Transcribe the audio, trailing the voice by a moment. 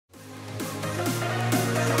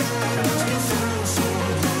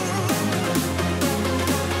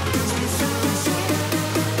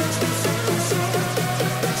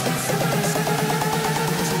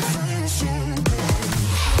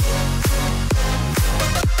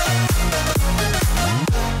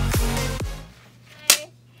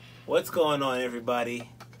going on, everybody?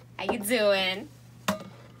 How you doing?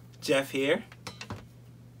 Jeff here.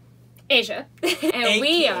 Asia. And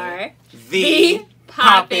we are the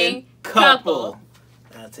Popping Couple.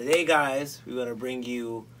 Now today, guys, we're going to bring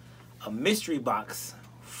you a mystery box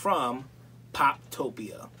from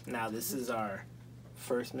POPtopia. Now this is our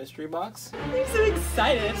first mystery box. I'm so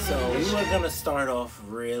excited. So we were going to start off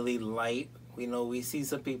really light. We know we see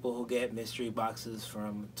some people who get mystery boxes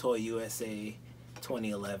from Toy USA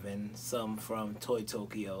 2011, some from Toy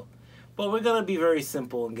Tokyo. But we're going to be very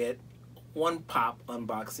simple and get one pop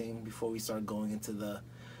unboxing before we start going into the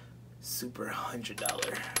super $100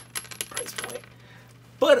 price point.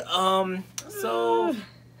 But, so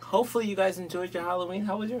hopefully you guys enjoyed your Halloween.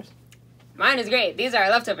 How was yours? Mine is great. These are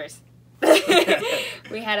our leftovers.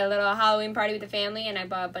 We had a little Halloween party with the family, and I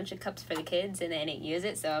bought a bunch of cups for the kids, and they didn't use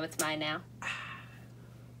it, so it's mine now.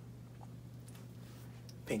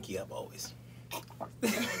 Pinky up always. I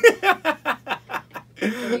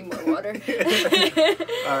need more water.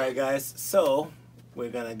 Alright, guys, so we're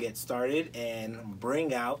gonna get started and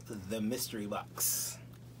bring out the mystery box.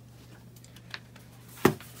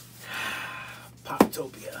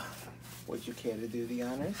 POPtopia. Would you care to do the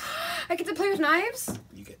honors? I get to play with knives?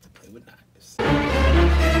 You get to play with knives.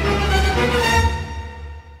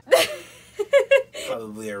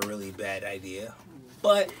 Probably a really bad idea,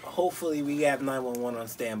 but hopefully we have 911 on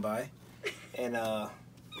standby. And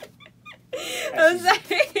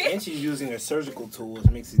and she's using her surgical tool, which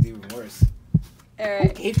makes it even worse.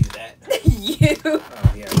 Alright. Who gave you that? You.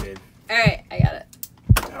 Oh yeah, I did. Alright, I got it.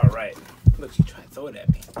 Alright. Look, she tried to throw it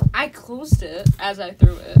at me. I closed it as I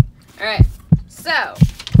threw it. Alright, so,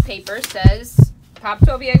 paper says,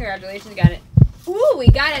 POPtopia, congratulations, you got it. Ooh, we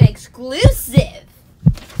got an exclusive.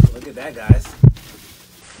 Look at that, guys.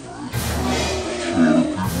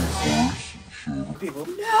 People.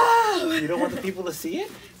 No! You don't want the people to see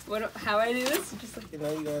it? How I do this? Just like, You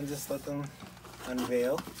know, you're going to just let them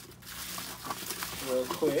unveil real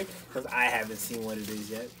quick. Because I haven't seen what it is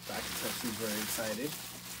yet. But I can tell she's very excited.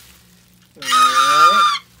 Alright.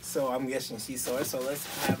 So I'm guessing she saw it. So let's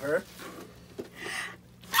have her.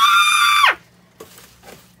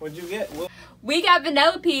 What'd you get? we got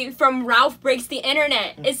Vanellope from Ralph Breaks the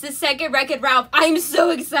Internet. It's the second Wreck-It Ralph. I'm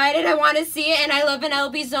so excited. I want to see it. And I love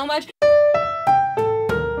Vanellope so much.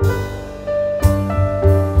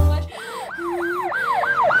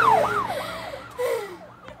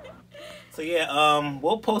 So yeah,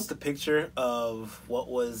 we'll post a picture of what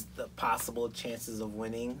was the possible chances of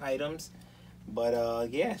winning items. But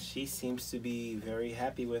yeah, she seems to be very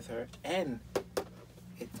happy with her. And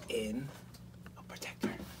it's in a protector.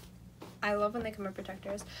 I love when they come with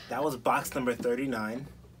protectors. That was box number 39.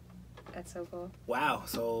 That's so cool. Wow,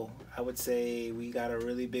 so I would say we got a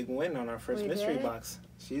really big win on our first mystery did. box.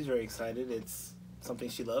 She's very excited. It's something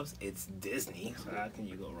she loves. It's Disney. So how can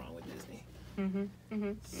you go wrong with Disney?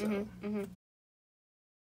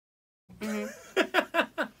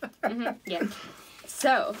 Yeah.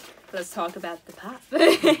 So, let's talk about the pop.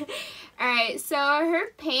 Alright, so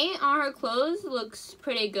her paint on her clothes looks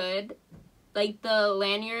pretty good. Like the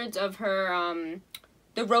lanyards of her,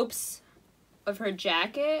 the ropes of her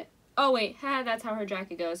jacket. Oh wait, that's how her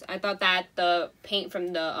jacket goes. I thought that the paint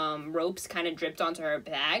from the ropes kind of dripped onto her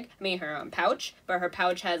bag. I mean her pouch. But her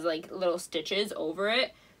pouch has like little stitches over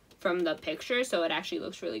it from the picture, so it actually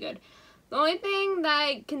looks really good. The only thing that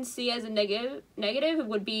I can see as a negative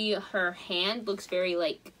would be her hand looks very,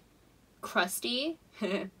 like, crusty.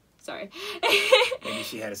 Sorry. Maybe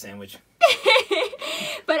she had a sandwich.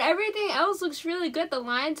 But everything else looks really good. The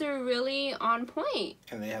lines are really on point.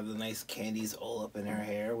 And they have the nice candies all up in her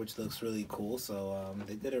hair, which looks really cool. So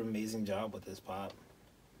they did an amazing job with this pop.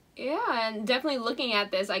 Yeah, and definitely looking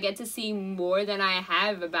at this, I get to see more than I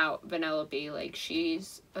have about Vanellope. Like,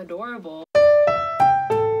 she's adorable.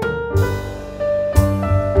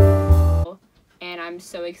 And I'm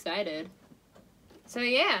so excited. So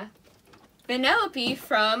yeah, Vanellope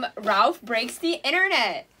from Ralph Breaks the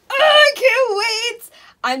Internet. Oh, I can't wait!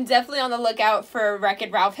 I'm definitely on the lookout for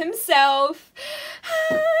Wreck-It Ralph himself.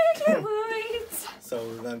 I can't wait. So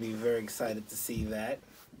we're going to be very excited to see that.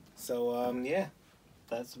 So yeah,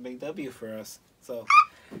 that's a big W for us. So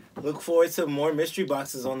look forward to more mystery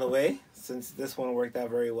boxes on the way, since this one worked out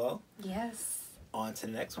very well. Yes. On to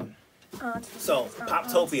the next one. So,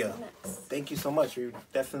 POPtopia, thank you so much. We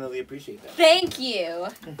definitely appreciate that. Thank you.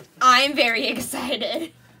 I'm very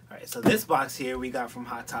excited. Alright, so this box here we got from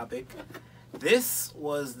Hot Topic. This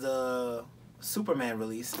was the Superman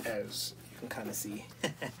release, as you can kind of see.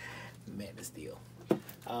 Man of Steel.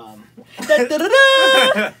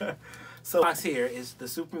 So, box here is the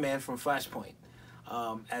Superman from Flashpoint.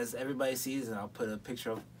 As everybody sees, and I'll put a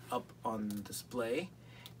picture up on display.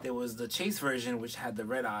 There was the chase version, which had the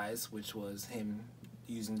red eyes, which was him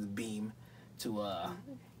using the beam to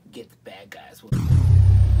get the bad guys.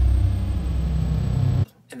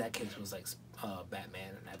 In that case, it was like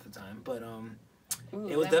Batman at the time, but Ooh,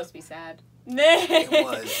 it was that must be sad. It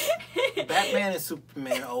was. Batman and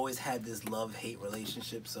Superman always had this love-hate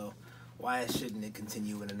relationship, so why shouldn't it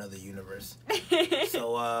continue in another universe?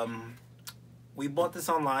 So we bought this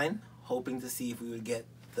online, hoping to see if we would get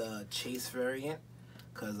the chase variant,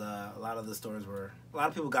 because a lot of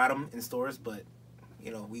people got them in stores, but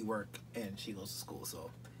you know, we work and she goes to school, so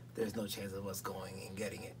there's no chance of us going and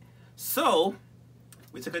getting it. So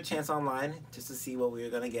we took a chance online just to see what we were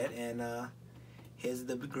gonna get, and here's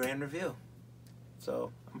the grand reveal.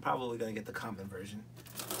 So I'm probably gonna get the common version.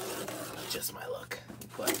 Just my luck.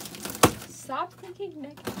 But stop thinking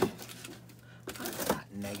negative. I'm not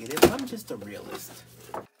negative. I'm just a realist.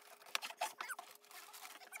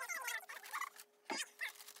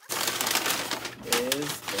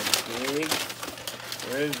 Is the big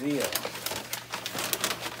reveal.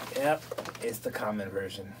 Yep, it's the common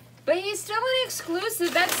version. But he's still an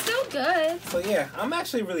exclusive. That's still good. So yeah, I'm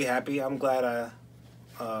actually really happy. I'm glad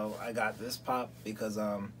I got this pop because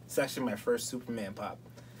it's actually my first Superman pop.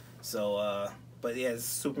 So but yeah, it's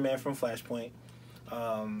Superman from Flashpoint.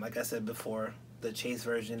 Like I said before, the chase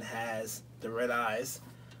version has the red eyes,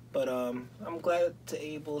 but I'm glad to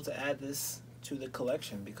able to add this to the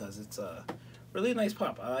collection because it's a really nice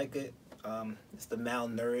pop. I like it. It's the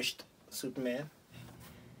malnourished Superman.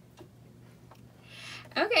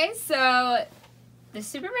 Okay, so the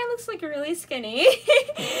Superman looks like really skinny,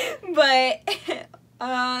 but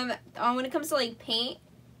when it comes to like paint,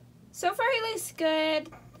 so far he looks good.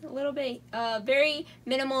 A little bit, very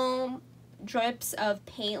minimal drips of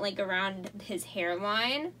paint like around his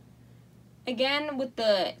hairline. Again, with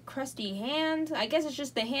the crusty hand, I guess it's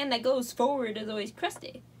just the hand that goes forward is always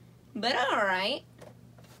crusty, but all right.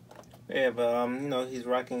 Yeah, but you know, he's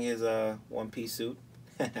rocking his one-piece suit.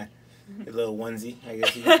 His little onesie, I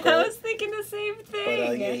guess you could call it. I was thinking the same thing.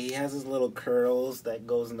 But yeah, he has his little curls that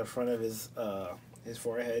goes in the front of his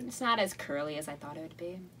forehead. It's not as curly as I thought it would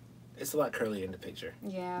be. It's a lot curlier in the picture.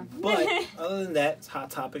 Yeah. But other than that, it's Hot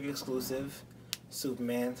Topic exclusive.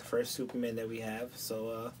 Superman, the first Superman that we have.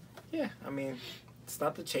 So yeah, I mean, it's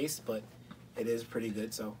not the chase, but it is pretty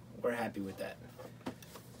good. So we're happy with that.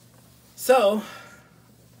 So,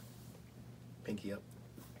 pinky up.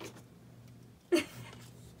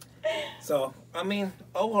 So, I mean,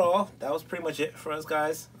 overall, that was pretty much it for us,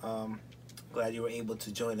 guys. Glad you were able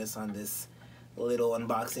to join us on this little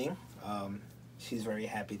unboxing. She's very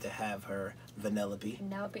happy to have her Vanellope.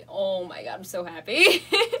 Vanellope. Oh my god, I'm so happy.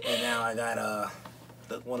 And now I got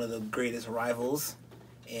one of the greatest rivals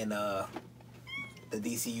in the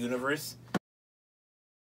DC universe.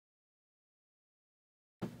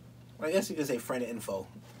 I guess you could say friend info.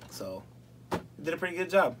 So, you did a pretty good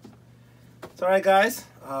job. So, alright guys,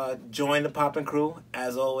 join the Poppin' Crew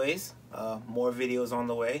as always. More videos on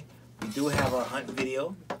the way. We do have our hunt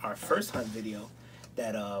video, our first hunt video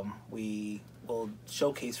that we will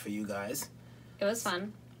showcase for you guys. It was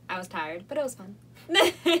fun. I was tired, but it was fun.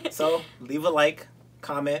 So, leave a like,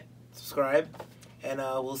 comment, subscribe, and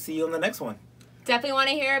we'll see you on the next one. Definitely want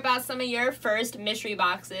to hear about some of your first mystery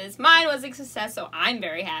boxes. Mine was a success, so I'm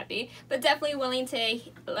very happy. But definitely willing to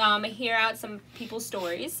hear out some people's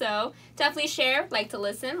stories. So definitely share, like to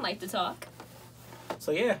listen, like to talk.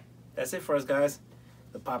 So yeah, that's it for us, guys.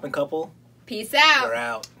 The Poppin' Couple. Peace out. We're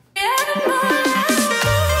out.